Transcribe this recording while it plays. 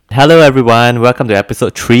Hello everyone, welcome to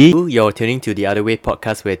episode 3. You're tuning to the Other Way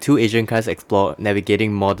podcast where two Asian guys explore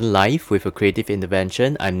navigating modern life with a creative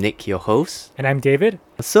intervention. I'm Nick, your host. And I'm David.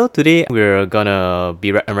 So today we're gonna be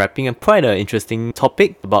unwrapping a quite an interesting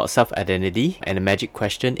topic about self-identity, and the magic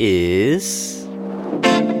question is...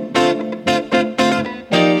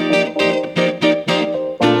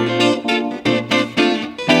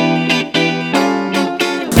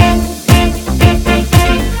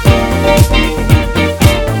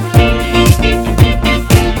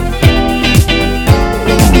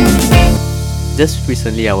 Just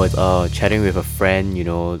recently I was chatting with a friend,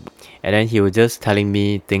 and then he was just telling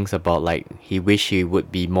me things about like he wish he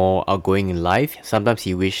would be more outgoing in life. Sometimes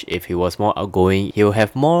he wish if he was more outgoing, he'll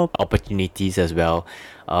have more opportunities as well,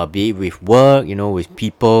 be it with work, with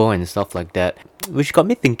people and stuff like that. Which got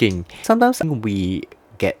me thinking, sometimes we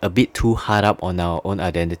get a bit too hard up on our own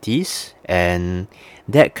identities, and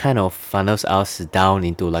that kind of funnels us down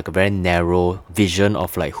into like a very narrow vision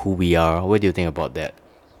of like who we are. What do you think about that?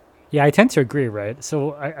 Yeah, I tend to agree, right?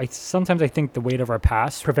 So I sometimes I think the weight of our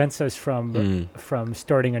past prevents us from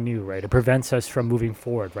starting anew, right? It prevents us from moving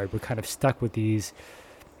forward, right? We're kind of stuck with these,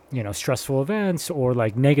 stressful events or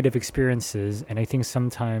like negative experiences, and I think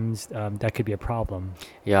sometimes that could be a problem.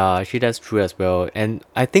 Yeah, actually that's true as well. And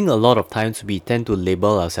I think a lot of times we tend to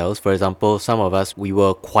label ourselves. For example, some of us, we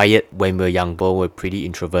were quiet when we were younger, we're pretty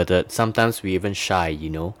introverted. Sometimes we even shy,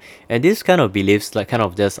 And this kind of beliefs like kind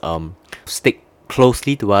of just stick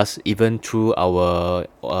closely to us even through our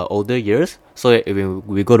older years. So when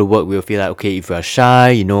we go to work, we'll feel like, okay, if we are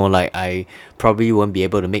shy, like I probably won't be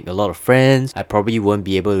able to make a lot of friends. I probably won't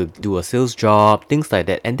be able to do a sales job, things like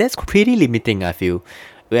that. And that's pretty limiting, I feel,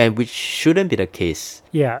 and which shouldn't be the case.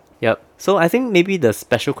 Yeah. Yep. So I think maybe the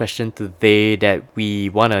special question today that we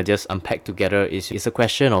want to just unpack together is a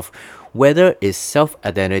question of whether is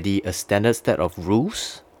self-identity a standard set of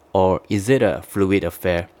rules or is it a fluid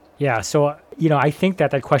affair? Yeah, so, I think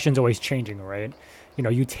that question's always changing, right?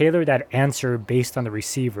 You tailor that answer based on the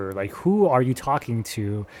receiver. Like, who are you talking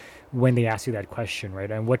to when they ask you that question,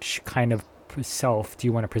 right? And which kind of self do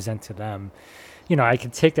you want to present to them? I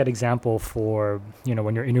could take that example for,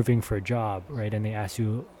 when you're interviewing for a job, right? And they ask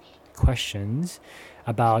you questions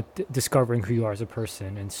about discovering who you are as a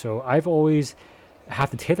person. And so I've always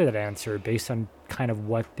have to tailor that answer based on kind of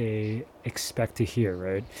what they expect to hear,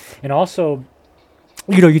 right? And also,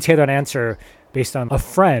 you tailor an answer based on a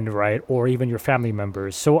friend, right? Or even your family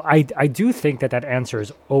members. So I do think that answer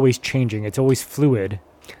is always changing. It's always fluid.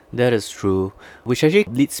 That is true. Which actually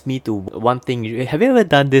leads me to one thing. Have you ever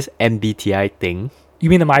done this MBTI thing? You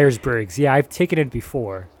mean the Myers-Briggs? Yeah, I've taken it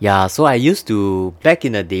before. Yeah, so I used to, back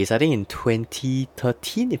in the days, I think in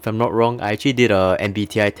 2013, if I'm not wrong, I actually did a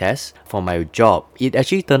MBTI test for my job. It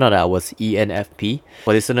actually turned out that I was ENFP.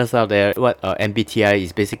 For listeners out there, what MBTI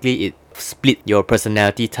is basically, it split your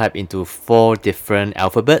personality type into 4 different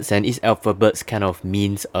alphabets, and each alphabet kind of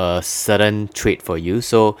means a certain trait for you.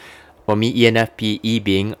 So for me, ENFP, E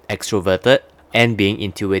being extroverted, N being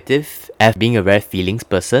intuitive, F being a very feelings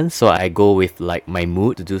person, so I go with like my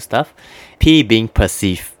mood to do stuff, P being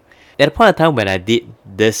perceive. At the point of time when I did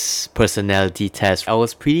this personality test, I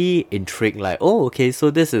was pretty intrigued, like, oh, okay, so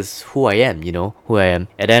this is who I am, who I am.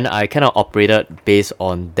 And then I kind of operated based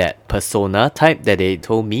on that persona type that they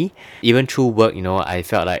told me. Even through work, I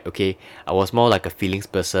felt like, okay, I was more like a feelings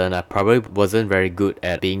person. I probably wasn't very good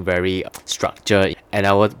at being very structured, and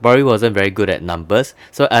probably wasn't very good at numbers.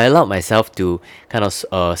 So I allowed myself to kind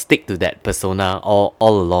of stick to that persona all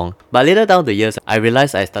along. But later down the years, I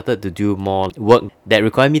realized I started to do more work that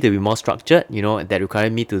required me to be more structured, that required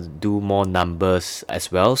me to do more numbers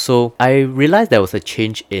as well. So I realized there was a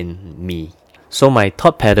change in me. So my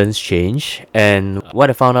thought patterns changed, and what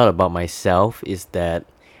I found out about myself is that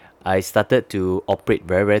I started to operate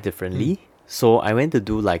very, very differently. So I went to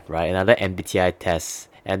do another MBTI test,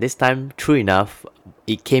 and this time, true enough,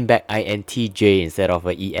 it came back INTJ instead of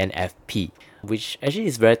a ENFP, which actually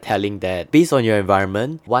is very telling that based on your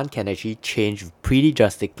environment, one can actually change pretty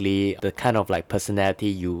drastically the kind of like personality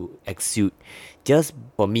you exude. Just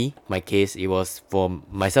for me, my case, it was for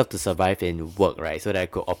myself to survive in work, right? So that I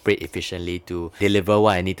could operate efficiently to deliver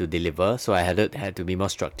what I need to deliver. So I had to be more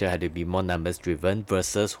structured, had to be more numbers driven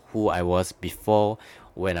versus who I was before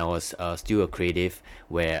when I was still a creative,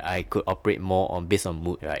 where I could operate more on based on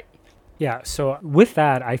mood, right? Yeah, so with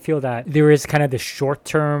that, I feel that there is kind of the short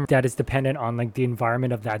term that is dependent on like the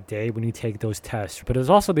environment of that day when you take those tests. But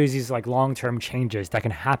there's these like long term changes that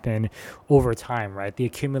can happen over time, right? The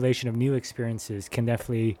accumulation of new experiences can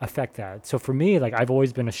definitely affect that. So for me, like I've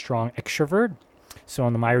always been a strong extrovert. So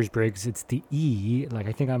on the Myers-Briggs, it's the E. Like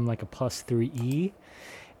I think I'm like a +3 E.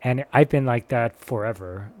 And I've been like that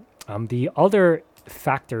forever. The other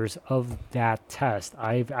factors of that test,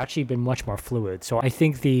 I've actually been much more fluid. So I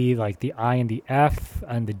think the I and the F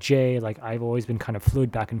and the J, like I've always been kind of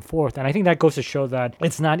fluid back and forth. And I think that goes to show that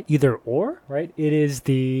it's not either or, right? It is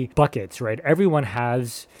the buckets, right? Everyone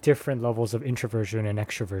has different levels of introversion and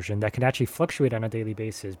extroversion that can actually fluctuate on a daily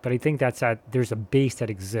basis. But I think there's a base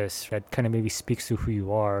that exists that kind of maybe speaks to who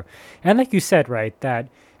you are. And like you said, right, that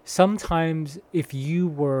sometimes if you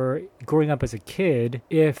were growing up as a kid,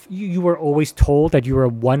 if you were always told that you were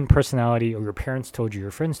one personality, or your parents told you, your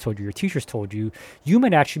friends told you, your teachers told you, you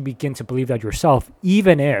might actually begin to believe that yourself,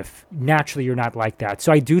 even if naturally you're not like that.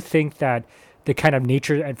 So I do think that the kind of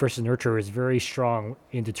nature and versus nurture is very strong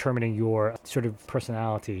in determining your sort of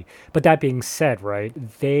personality. But that being said, right,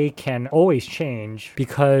 they can always change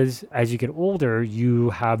because as you get older,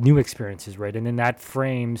 you have new experiences, right? And then that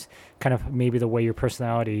frames kind of maybe the way your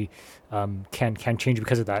personality can change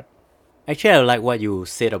because of that. Actually, I like what you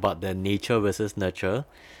said about the nature versus nurture.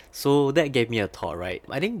 So that gave me a thought, right?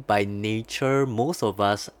 I think by nature, most of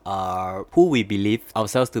us are who we believe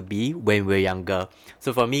ourselves to be when we're younger.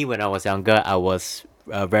 So for me, when I was younger, I was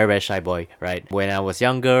a very, very shy boy, right? When I was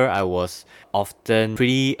younger, I was often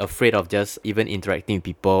pretty afraid of just even interacting with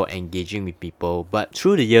people, engaging with people. But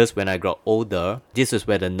through the years, when I got older, this is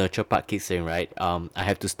where the nurture part kicks in, right? I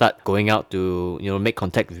have to start going out to, make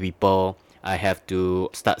contact with people. I have to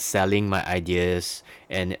start selling my ideas,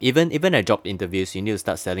 and even at job interviews, you need to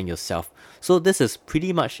start selling yourself. So this is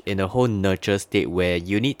pretty much in a whole nurture state where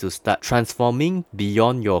you need to start transforming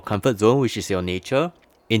beyond your comfort zone, which is your nature,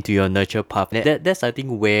 into your nurture path. That's I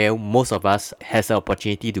think where most of us has the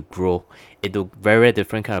opportunity to grow into very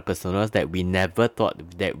different kind of personas that we never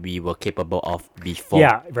thought that we were capable of before.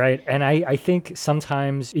 Yeah, right. And I think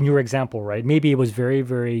sometimes in your example, right, maybe it was very,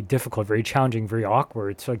 very difficult, very challenging, very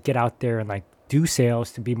awkward to get out there and like do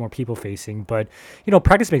sales to be more people facing. But,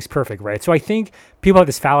 practice makes perfect, right? So I think people have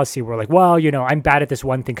this fallacy where like, well, I'm bad at this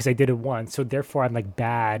one thing because I did it once. So therefore I'm like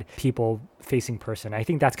bad people facing person. I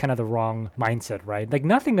think that's kind of the wrong mindset, right? Like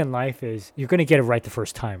nothing in life is you're going to get it right the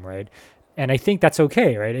first time, right? And I think that's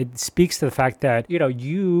okay, right? It speaks to the fact that,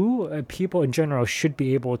 people in general should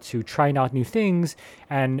be able to try out new things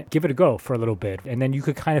and give it a go for a little bit. And then you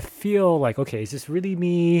could kind of feel like, okay, is this really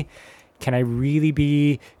me? Can I really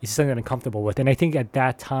be, is this something that I'm comfortable with? And I think at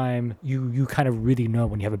that time, you kind of really know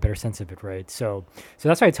when you have a better sense of it, right? So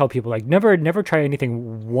that's why I tell people, like, never try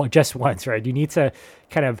anything just once, right? You need to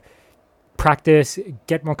kind of practice,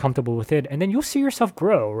 get more comfortable with it, and then you'll see yourself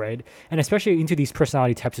grow, right? And especially into these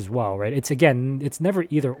personality types as well, right? It's never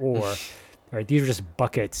either or, right? These are just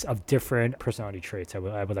buckets of different personality traits, I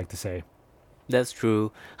would like to say. That's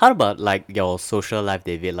true. How about like your social life,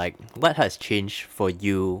 David? Like, what has changed for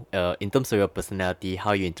you in terms of your personality,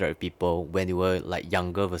 how you interact with people when you were like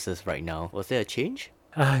younger versus right now? Was there a change?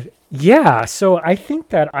 Yeah, so I think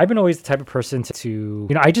that I've been always the type of person to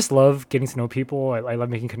I just love getting to know people. I love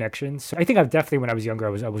making connections. So I think I've definitely, when I was younger,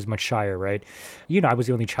 I was much shyer, right? I was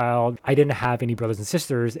the only child. I didn't have any brothers and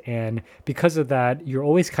sisters. And because of that, you're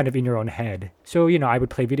always kind of in your own head. So, I would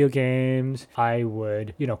play video games. I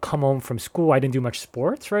would, come home from school. I didn't do much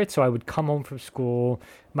sports, right? So I would come home from school.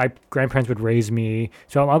 My grandparents would raise me.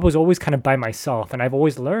 So I was always kind of by myself. And I've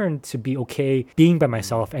always learned to be okay being by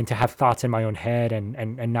myself and to have thoughts in my own head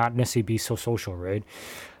and not necessarily be so social, right?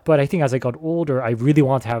 But I think as I got older, I really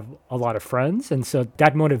wanted to have a lot of friends. And so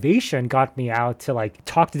that motivation got me out to like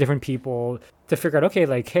talk to different people to figure out, okay,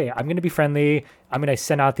 like, hey, I'm going to be friendly. I'm going to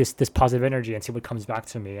send out this positive energy and see what comes back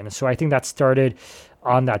to me. And so I think that started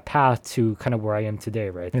on that path to kind of where I am today,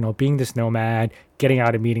 right? Being this nomad, getting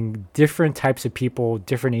out and meeting different types of people,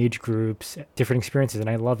 different age groups, different experiences. And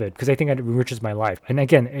I love it because I think it enriches my life. And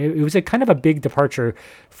again, it was a kind of a big departure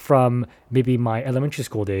from maybe my elementary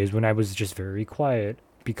school days when I was just very quiet,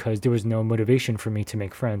 because there was no motivation for me to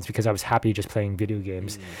make friends because I was happy just playing video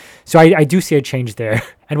games. So I do see a change there.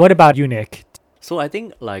 And what about you, Nick? So I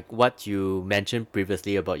think like what you mentioned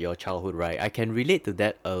previously about your childhood, right? I can relate to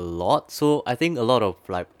that a lot. So I think a lot of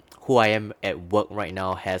like who I am at work right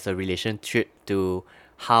now has a relationship to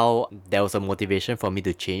how there was a motivation for me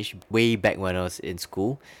to change way back when I was in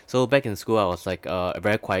school. So back in school, I was like a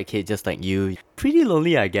very quiet kid, just like you. Pretty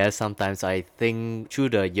lonely, I guess, sometimes. I think through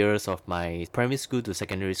the years of my primary school to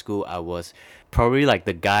secondary school, I was probably like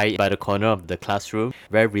the guy by the corner of the classroom,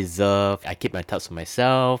 very reserved. I keep my thoughts to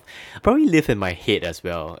myself. Probably live in my head as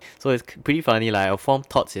well. So it's pretty funny, like I'll form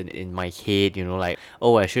thoughts in my head, like,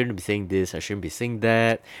 oh, I shouldn't be saying this, I shouldn't be saying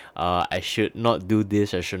that, I should not do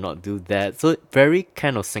this, I should not do that. So very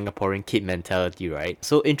kind of Singaporean kid mentality, right?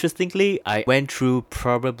 So interestingly, I went through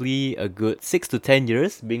probably a good 6 to 10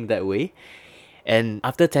 years being that way. And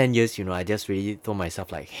after 10 years, I just really told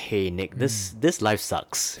myself like, hey Nick, this life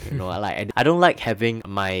sucks. I don't like having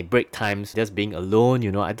my break times just being alone.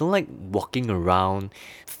 I don't like walking around,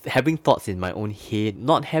 having thoughts in my own head,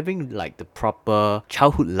 not having like the proper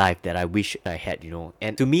childhood life that I wish I had.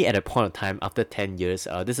 And to me, at a point of time, after 10 years,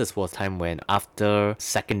 this was time when after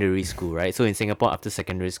secondary school, right? So in Singapore, after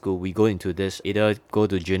secondary school, we go into this, either go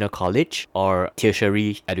to junior college or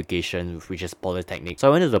tertiary education, which is polytechnic. So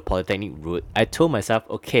I went to the polytechnic route. I told myself,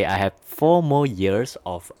 okay, I have 4 more years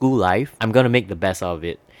of school life. I'm gonna make the best out of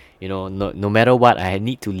it. No matter what, I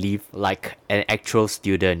need to live like an actual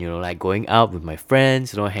student, like going out with my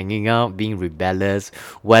friends, hanging out, being rebellious,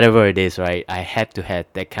 whatever it is, right? I had to have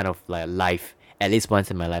that kind of like life at least once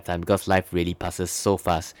in my lifetime, because life really passes so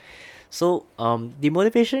fast. So the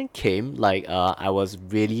motivation came like I was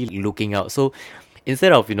really looking out. So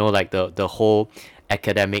instead of like the whole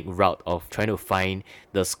academic route of trying to find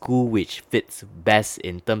the school which fits best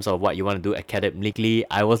in terms of what you want to do academically,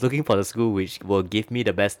 I was looking for the school which will give me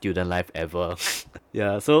the best student life ever.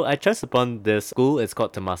 Yeah, so I chanced upon this school. It's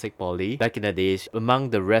called Temasek Poly. Back in the days,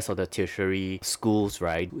 among the rest of the tertiary schools,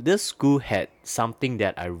 right, this school had something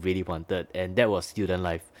that I really wanted, and that was student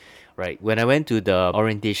life. Right, when I went to the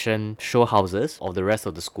orientation show houses of the rest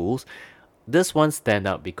of the schools, this one stand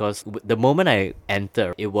out because the moment I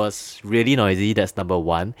entered, it was really noisy. That's number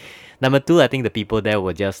one. Number two, I think the people there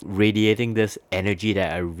were just radiating this energy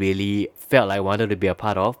that I really felt like I wanted to be a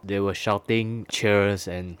part of. They were shouting cheers,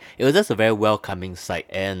 and it was just a very welcoming sight.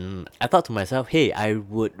 And I thought to myself, hey, I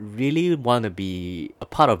would really want to be a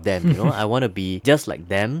part of them. I want to be just like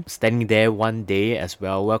them, standing there one day as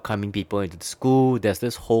well, welcoming people into the school. There's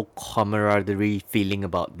this whole camaraderie feeling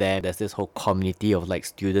about them. There's this whole community of like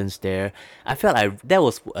students there. I felt that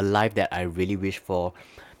was a life that I really wish for.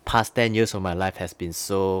 Past 10 years of my life has been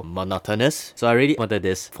so monotonous. So I really wanted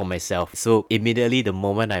this for myself. So immediately the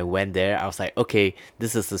moment I went there, I was like, okay,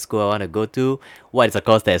 this is the school I want to go to. What is the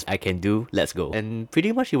course that I can do? Let's go. And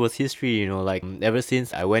pretty much it was history, like ever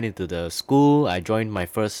since I went into the school, I joined my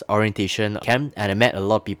first orientation camp, and I met a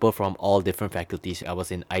lot of people from all different faculties. I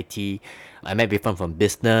was in IT. I met people from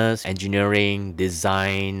business, engineering,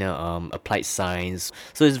 design, applied science.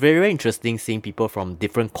 So it's very, very interesting seeing people from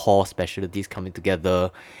different core specialties coming together,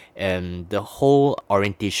 and the whole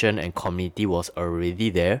orientation and community was already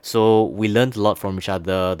there. So we learned a lot from each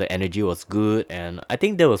other. The energy was good, and I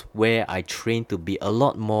think that was where I trained to be a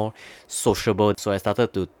lot more sociable. So I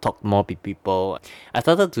started to talk more with people. I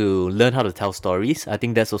started to learn how to tell stories. I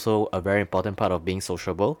think that's also a very important part of being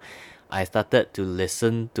sociable. I started to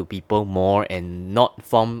listen to people more and not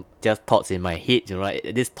form just thoughts in my head.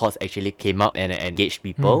 These thoughts actually came up and engaged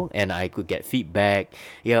people, and I could get feedback.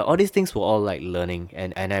 Yeah, all these things were all like learning,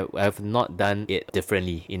 and I've not done it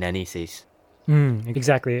differently in any case.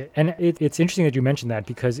 Exactly. And it's interesting that you mentioned that,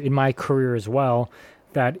 because in my career as well,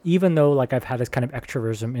 that even though like I've had this kind of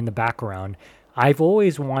extroversion in the background, I've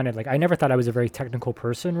always wanted, like, I never thought I was a very technical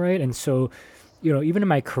person, right? And so even in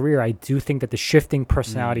my career, I do think that the shifting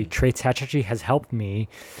personality traits actually has helped me.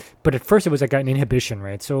 But at first it was like an inhibition,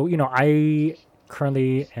 right? So, I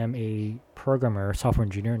currently am a programmer, software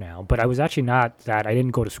engineer now, but I was actually not that. I didn't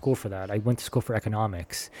go to school for that. I went to school for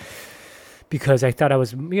economics because I thought I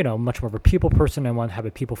was, much more of a people person. I want to have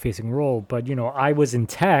a people-facing role. But, I was in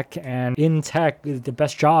tech, and in tech, the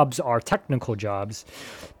best jobs are technical jobs,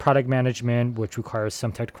 product management, which requires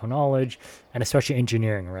some technical knowledge, and especially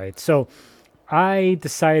engineering, right? So I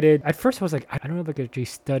decided, at first I was like, I don't know if I could actually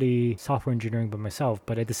study software engineering by myself,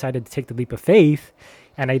 but I decided to take the leap of faith,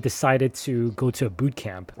 and I decided to go to a boot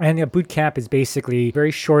camp. And a boot camp is basically a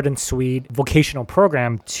very short and sweet vocational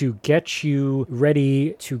program to get you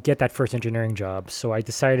ready to get that first engineering job. So I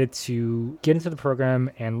decided to get into the program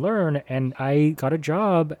and learn, and I got a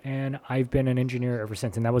job, and I've been an engineer ever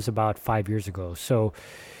since, and that was about 5 years ago. So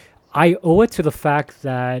I owe it to the fact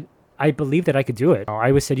that I believe that I could do it. I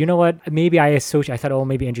always said, you know what, maybe I thought, oh,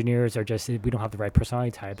 maybe engineers are just, we don't have the right personality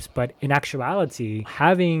types. But in actuality,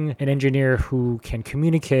 having an engineer who can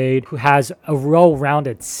communicate, who has a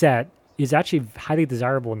well-rounded set, is actually highly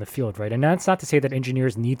desirable in the field, right? And that's not to say that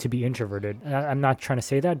engineers need to be introverted. I'm not trying to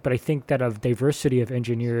say that, but I think that of diversity of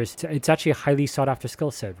engineers, it's actually a highly sought after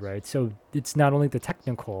skill set, right? So it's not only the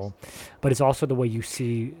technical, but it's also the way you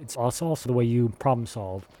see, it's also the way you problem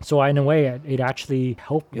solve. So in a way, it actually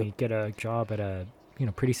helped me get a job at a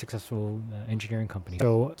pretty successful engineering company.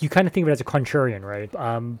 So you kind of think of it as a contrarian, right?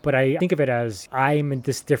 But I think of it as, I'm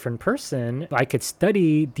this different person. I could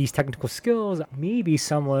study these technical skills. Maybe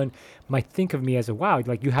someone might think of me as wow,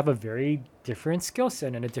 like you have a very different skill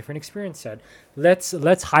set and a different experience set.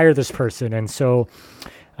 Let's hire this person. And so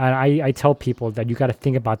And I tell people that you got to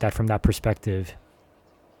think about that from that perspective.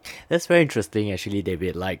 That's very interesting, actually,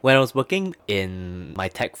 David. Like, when I was working in my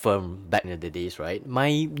tech firm back in the days, right? My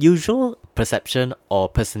usual perception or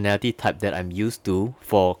personality type that I'm used to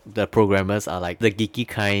for the programmers are like the geeky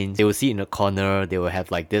kind. They will sit in a corner, they will have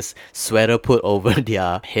like this sweater put over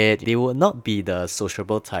their head. They will not be the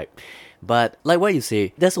sociable type. But like what you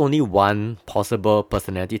say, there's only one possible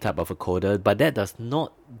personality type of a coder, but that does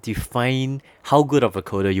not define how good of a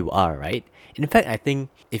coder you are, right? In fact, I think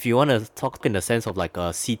if you want to talk in the sense of like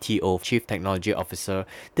a CTO, Chief Technology Officer,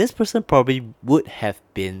 this person probably would have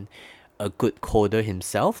been a good coder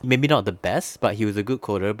himself. Maybe not the best, but he was a good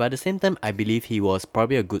coder. But at the same time, I believe he was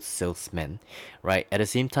probably a good salesman, right? At the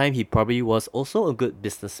same time, he probably was also a good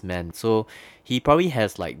businessman. So he probably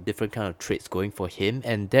has like different kind of traits going for him,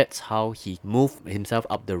 and that's how he moved himself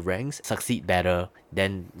up the ranks, succeed better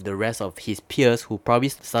than the rest of his peers who probably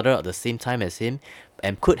started at the same time as him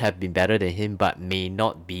and could have been better than him, but may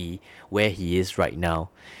not be where he is right now.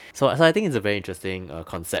 So I think it's a very interesting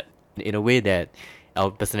concept in a way that our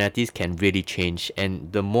personalities can really change,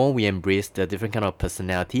 and the more we embrace the different kind of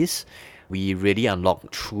personalities, we really unlock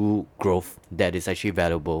true growth that is actually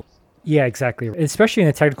valuable. Yeah, exactly. Especially in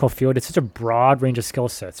the technical field, it's such a broad range of skill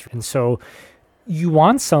sets. And so you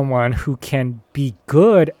want someone who can be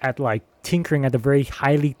good at like tinkering at the very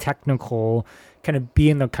highly technical, kind of be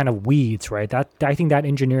in the kind of weeds, right? That I think that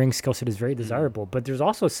engineering skill set is very desirable. But there's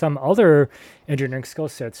also some other engineering skill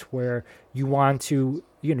sets where you want to,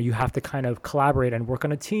 you have to kind of collaborate and work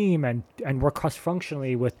on a team and work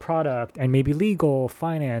cross-functionally with product and maybe legal,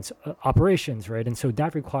 finance, operations, right? And so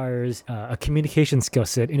that requires a communication skill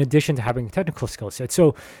set in addition to having a technical skill set.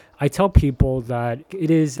 So I tell people that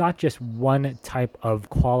it is not just one type of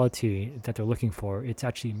quality that they're looking for. It's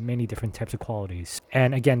actually many different types of qualities.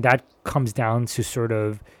 And again, that comes down to sort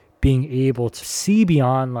of being able to see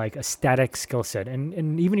beyond like a static skill set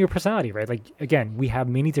and even your personality, right? Like, again, we have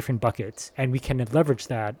many different buckets and we can leverage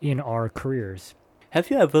that in our careers.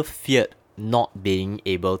 Have you ever feared not being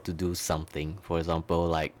able to do something? For example,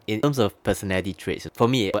 like in terms of personality traits, for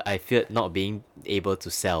me, I feared not being able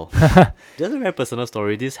to sell. Just a very personal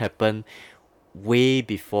story. This happened way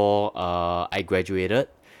before I graduated.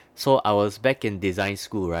 So I was back in design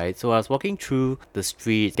school, right? So I was walking through the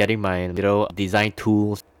streets, getting my little design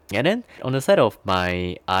tools. And then on the side of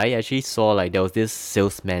my eye, I actually saw like there was this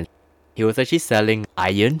salesman. He was actually selling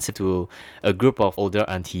irons to a group of older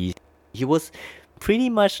aunties. He was pretty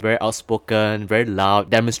much very outspoken, very loud,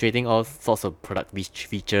 demonstrating all sorts of product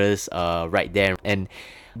features right there. And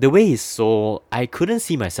the way he sold, I couldn't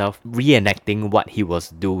see myself reenacting what he was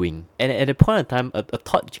doing. And at the point in time, a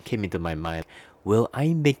thought came into my mind. Will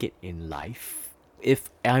I make it in life?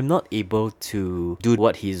 If I'm not able to do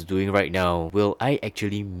what he's doing right now, will I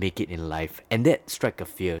actually make it in life? And that struck a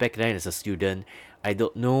fear. Back then as a student, I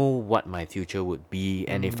don't know what my future would be,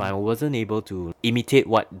 and if I wasn't able to imitate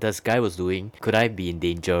what this guy was doing, could I be in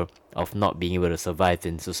danger of not being able to survive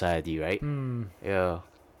in society, right? Yeah.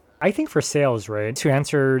 I think for sales, right, to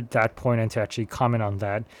answer that point and to actually comment on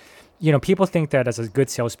that, people think that as a good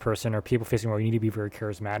salesperson or people facing role, you need to be very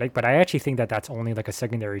charismatic, but I actually think that that's only like a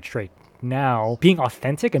secondary trait. Now, being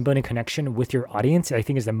authentic and building connection with your audience, I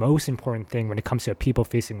think is the most important thing when it comes to a people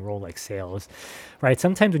facing role like sales, right?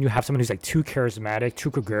 Sometimes when you have someone who's like too charismatic, too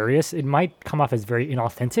gregarious, it might come off as very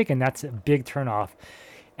inauthentic, and that's a big turnoff.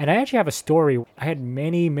 And I actually have a story. I had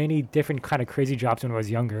many, many different kind of crazy jobs when I was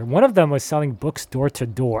younger. One of them was selling books door to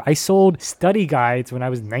door. I sold study guides when I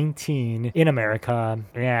was 19 in America,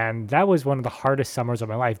 and that was one of the hardest summers of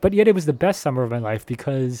my life. But yet it was the best summer of my life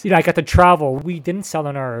because, I got to travel. We didn't sell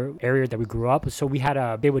in our area that we grew up, so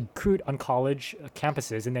they would recruit on college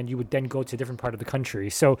campuses, and then you would then go to a different part of the country.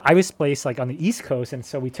 So I was placed like on the East Coast, and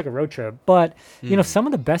so we took a road trip. But, some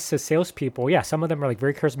of the best salespeople, some of them are like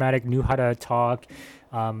very charismatic, knew how to talk,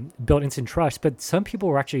 built instant trust, but some people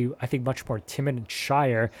were actually, I think, much more timid and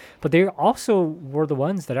shyer, but they also were the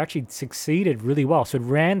ones that actually succeeded really well. So it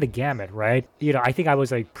ran the gamut, right? I think I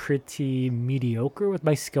was like pretty mediocre with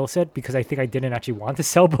my skill set because I think I didn't actually want to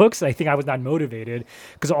sell books. I think I was not motivated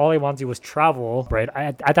because all I wanted to do was travel, right?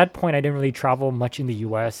 At that point, I didn't really travel much in the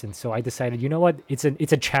US. And so I decided, you know what? It's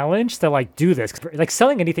a challenge to like do this. Like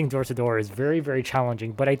selling anything door to door is very, very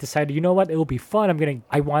challenging, but I decided, you know what? It will be fun.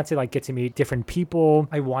 I want to like get to meet different people.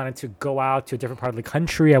 I wanted to go out to a different part of the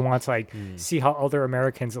country. I wanted to like see how other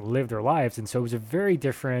Americans live their lives. And so it was a very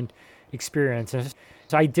different experience. And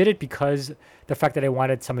so I did it because the fact that I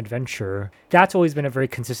wanted some adventure, that's always been a very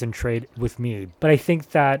consistent trait with me. But I think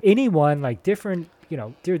that anyone like different,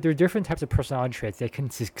 there are different types of personality traits that can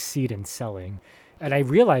succeed in selling. And I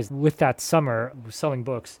realized with that summer selling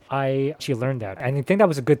books, I actually learned that. And I think that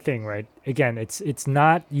was a good thing, right? Again, it's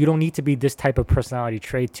not, you don't need to be this type of personality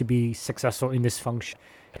trait to be successful in this function.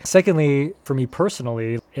 Secondly, for me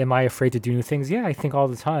personally, am I afraid to do new things? Yeah, I think all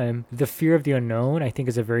the time. The fear of the unknown, I think,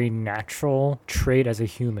 is a very natural trait as a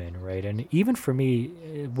human, right? And even for me,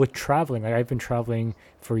 with traveling, like I've been traveling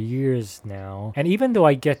for years now. And even though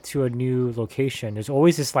I get to a new location, there's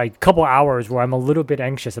always this like couple hours where I'm a little bit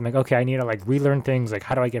anxious. I'm like, okay, I need to like relearn things. Like,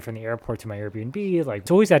 how do I get from the airport to my Airbnb? Like,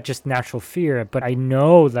 it's always that just natural fear. But I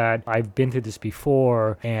know that I've been through this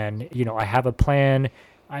before and, I have a plan.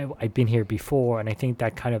 I've been here before, and I think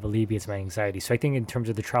that kind of alleviates my anxiety. So I think in terms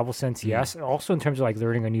of the travel sense, yes. Also in terms of like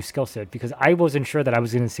learning a new skill set, because I wasn't sure that I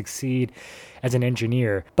was going to succeed as an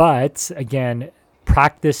engineer. But again,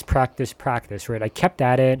 practice, right? I kept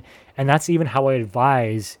at it. And that's even how I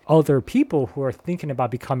advise other people who are thinking about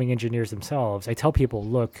becoming engineers themselves. I tell people,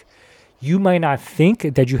 look, you might not think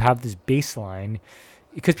that you have this baseline,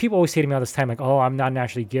 because people always say to me all this time, like, oh, I'm not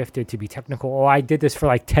naturally gifted to be technical. Oh, I did this for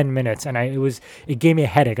like 10 minutes and it gave me a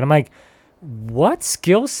headache. And I'm like, what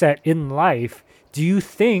skill set in life do you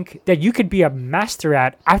think that you could be a master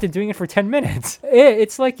at after doing it for 10 minutes?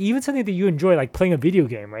 It's like even something that you enjoy, like playing a video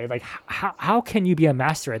game, right? Like how can you be a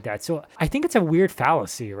master at that? So I think it's a weird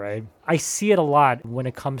fallacy, right? I see it a lot when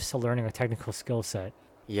it comes to learning a technical skill set.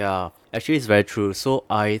 Yeah, actually, it's very true. So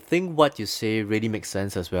I think what you say really makes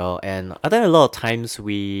sense as well. And I think a lot of times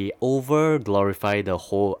we over glorify the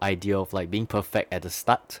whole idea of like being perfect at the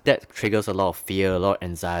start. That triggers a lot of fear, a lot of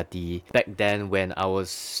anxiety. Back then, when I was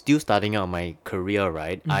still starting out my career,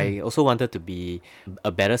 right, I also wanted to be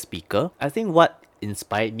a better speaker. I think what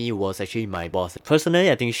inspired me was actually my boss.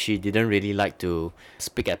 Personally, I think she didn't really like to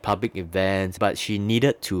speak at public events, but she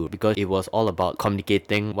needed to because it was all about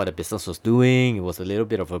communicating what the business was doing. It was a little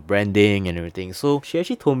bit of a branding and everything. So she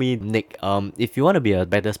actually told me, Nick, if you want to be a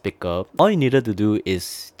better speaker, all you needed to do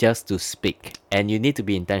is just to speak. And you need to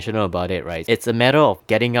be intentional about it, right? It's a matter of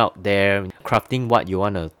getting out there, crafting what you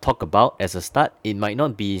want to talk about as a start. It might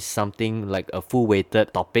not be something like a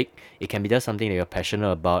full-weighted topic. It can be just something that you're passionate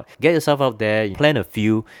about. Get yourself out there, plan a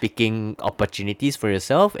few speaking opportunities for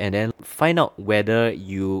yourself, and then find out whether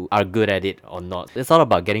you are good at it or not. It's all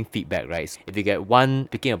about getting feedback, right? If you get one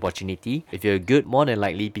speaking opportunity, if you're good, more than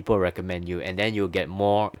likely people recommend you, and then you'll get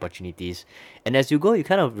more opportunities. And as you go, you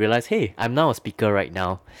kind of realize, hey, I'm now a speaker right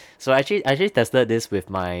now. So I actually tested this with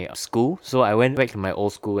my school. So I went back to my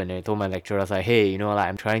old school and I told my lecturers, like, hey, like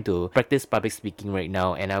I'm trying to practice public speaking right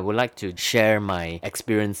now, and I would like to share my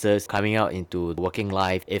experiences coming out into working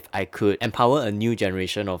life. If I could empower a new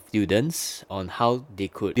generation of students on how they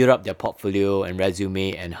could build up their portfolio and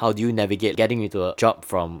resume, and how do you navigate getting into a job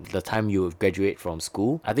from the time you graduate from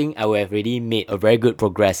school, I think I would have already made a very good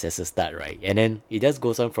progress as a start, right? And then it just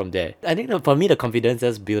goes on from there. I think for me, the confidence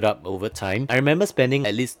just built up over time. I remember spending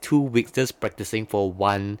at least 2 weeks just practicing for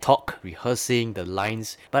one talk, rehearsing the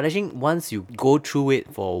lines. But I think once you go through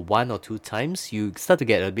it for 1 or 2 times, you start to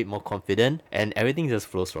get a bit more confident, and everything just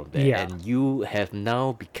flows from there. Yeah. And you have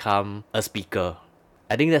now become a speaker.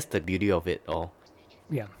 I think that's the beauty of it all.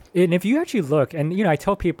 Yeah. And if you actually look, and I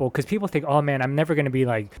tell people, because people think, oh man, I'm never going to be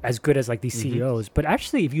like as good as like these CEOs. But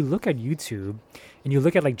actually, if you look at YouTube and you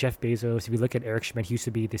look at like Jeff Bezos, if you look at Eric Schmidt, he used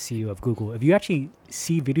to be the CEO of Google. If you actually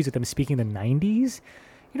see videos of them speaking in the 90s,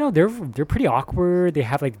 they're pretty awkward. They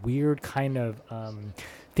have like weird kind of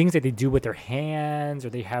things that they do with their hands, or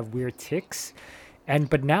they have weird tics.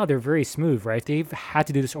 But now they're very smooth, right? They've had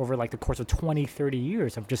to do this over like the course of 20, 30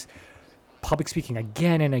 years of just public speaking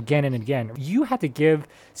again and again and again. You have to give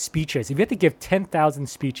speeches. If you have to give 10,000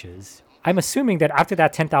 speeches, I'm assuming that after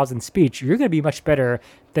that 10,000 speech, you're going to be much better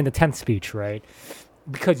than the 10th speech, right?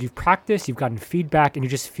 Because you've practiced, you've gotten feedback, and you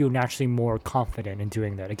just feel naturally more confident in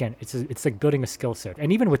doing that. Again, it's like building a skill set.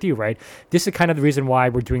 And even with you, right? This is kind of the reason why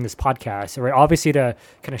we're doing this podcast, right? Obviously to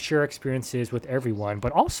kind of share experiences with everyone,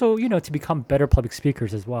 but also, to become better public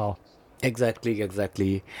speakers as well.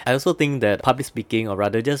 Exactly. I also think that public speaking, or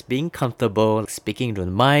rather just being comfortable speaking into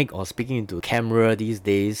the mic or speaking into camera these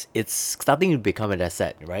days, it's starting to become an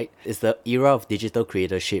asset, right? It's the era of digital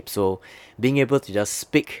creatorship. So being able to just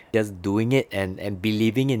speak, just doing it and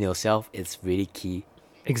believing in yourself is really key.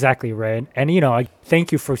 Exactly, right. And, I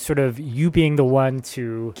thank you for sort of you being the one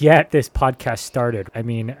to get this podcast started. I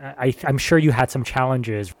mean, I'm sure you had some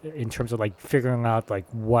challenges in terms of like figuring out like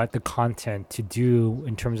what the content to do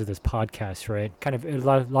in terms of this podcast, right? Kind of a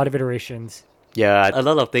lot of iterations. Yeah, a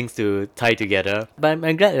lot of things to tie together. But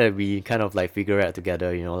I'm glad that we kind of like figure it out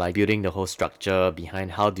together, like building the whole structure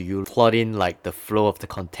behind how do you plot in like the flow of the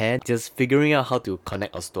content, just figuring out how to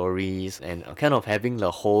connect our stories and kind of having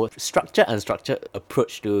the whole structured, unstructured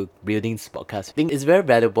approach to building this podcast. I think it's very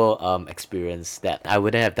valuable experience that I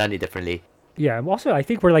wouldn't have done it differently. Yeah, and also I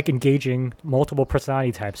think we're like engaging multiple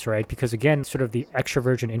personality types, right? Because again, sort of the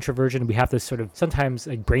extroversion, introversion, we have to sort of sometimes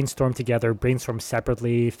like brainstorm together, brainstorm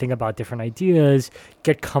separately, think about different ideas,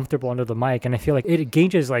 get comfortable under the mic. And I feel like it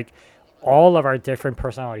engages like all of our different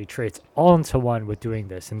personality traits all into one with doing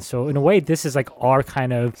this. And so in a way, this is like our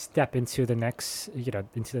kind of step into the next,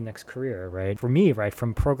 into the next career, right? For me, right?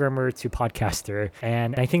 From programmer to podcaster.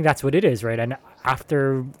 And I think that's what it is, right? And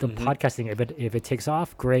after the podcasting, if it takes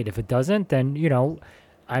off, great. If it doesn't, then,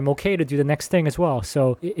 I'm okay to do the next thing as well.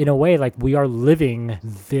 So in a way, like we are living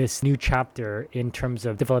this new chapter in terms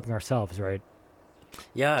of developing ourselves, right?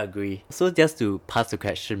 Yeah, I agree. So just to pass the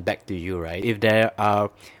question back to you, right? If there are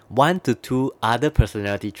 1 to 2 other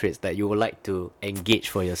personality traits that you would like to engage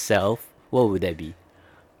for yourself, what would that be?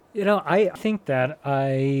 I think that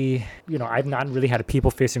I've not really had a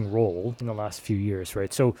people-facing role in the last few years,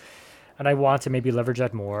 right? So, and I want to maybe leverage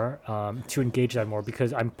that more, to engage that more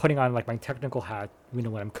because I'm putting on like my technical hat, when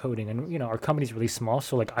I'm coding, and our company's really small,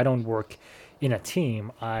 so like I don't work in a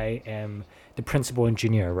team. I am the principal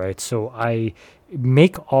engineer, right? So I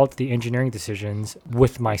make all the engineering decisions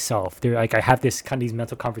with myself. I have this kind of these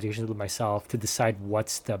mental conversations with myself to decide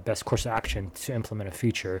what's the best course of action to implement a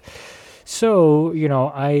feature. So,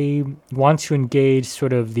 I want to engage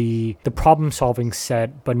sort of the problem solving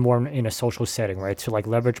set, but more in a social setting, right? So like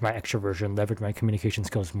leverage my extroversion, leverage my communication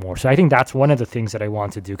skills more. So I think that's one of the things that I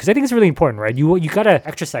want to do because I think it's really important, right? You got to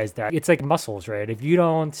exercise that. It's like muscles, right? If you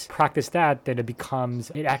don't practice that, then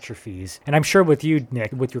it atrophies. And I'm sure with you,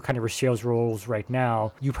 Nick, with your kind of sales roles right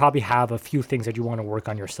now, you probably have a few things that you want to work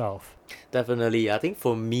on yourself. Definitely. I think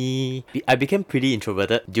for me, I became pretty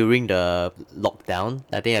introverted during the lockdown.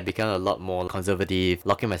 I think I became a lot more conservative,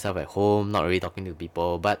 locking myself at home, not really talking to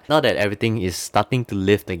people. But now that everything is starting to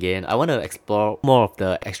lift again, I want to explore more of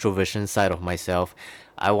the extroversion side of myself.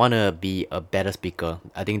 I want to be a better speaker.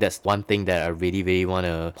 I think that's one thing that I really, really want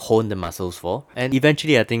to hone the muscles for. And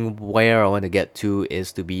eventually, I think where I want to get to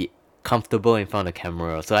is to be comfortable in front of the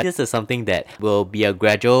camera. So this is something that will be a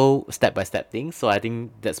gradual step-by-step thing. So I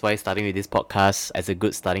think that's why starting with this podcast as a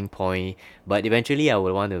good starting point. But eventually I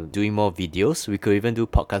would want to doing more videos. We could even do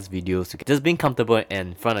podcast videos. Just being comfortable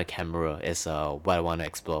in front of the camera is what I want to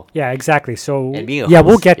explore. Yeah, exactly. So and being a yeah, host,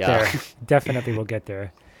 we'll get there. Definitely we'll get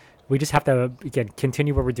there. We just have to, again,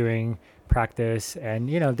 continue what we're doing, practice, and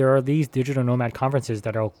there are these digital nomad conferences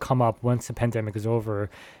that'll come up once the pandemic is over,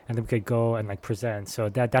 and then we could go and like present. So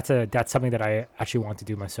that's something that I actually want to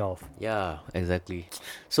do myself. Yeah, exactly.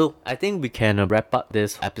 So I think we can wrap up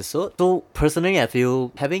this episode. So personally, I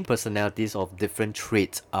feel having personalities of different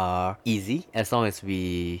traits are easy as long as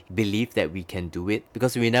we believe that we can do it,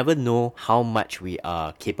 because we never know how much we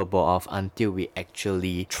are capable of until we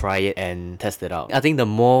actually try it and test it out. I think the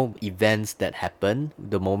more events that happen,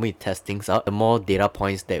 the more we test things out, the more data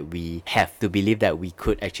points that we have to believe that we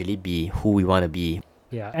could actually be who we want to be.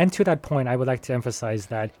 Yeah, and to that point, I would like to emphasize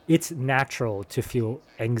that it's natural to feel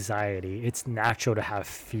anxiety. It's natural to have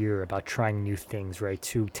fear about trying new things, right?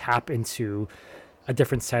 To tap into a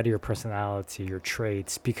different side of your personality, your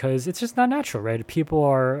traits, because it's just not natural, right? People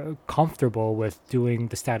are comfortable with doing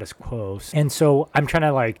the status quo. And so I'm trying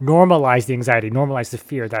to like normalize the anxiety, normalize the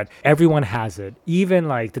fear that everyone has it. Even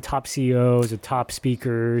like the top CEOs, the top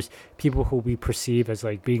speakers, people who we perceive as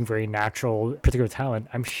like being very natural, particular talent,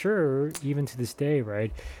 I'm sure even to this day,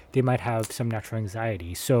 right, they might have some natural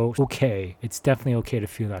anxiety. So okay, it's definitely okay to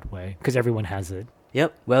feel that way because everyone has it.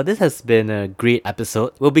 Yep. Well, this has been a great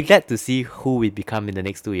episode. We'll be glad to see who we become in the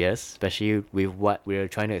next 2 years, especially with what we're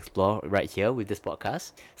trying to explore right here with this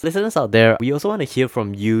podcast. So listeners out there, we also want to hear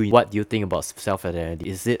from you. What do you think about self-identity?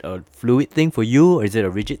 Is it a fluid thing for you, or is it a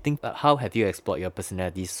rigid thing? How have you explored your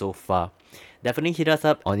personality so far? Definitely hit us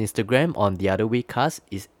up on Instagram on The Other Way Cast.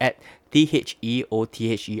 Is at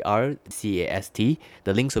TheOtherCast.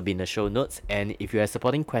 The links will be in the show notes. And if you have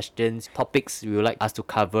supporting questions, topics you would like us to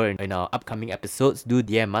cover in our upcoming episodes, do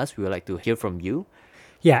DM us. We would like to hear from you.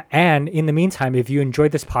 Yeah, and in the meantime, if you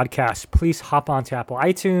enjoyed this podcast, please hop onto Apple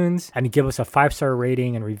iTunes and give us a 5-star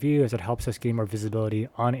rating and review, as it helps us gain more visibility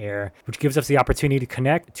on air, which gives us the opportunity to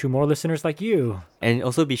connect to more listeners like you. And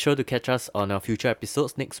also be sure to catch us on our future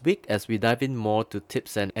episodes next week as we dive in more to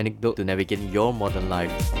tips and anecdotes to navigate your modern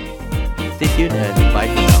life. Stay tuned and bye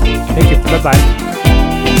for now. Thank you. Bye-bye.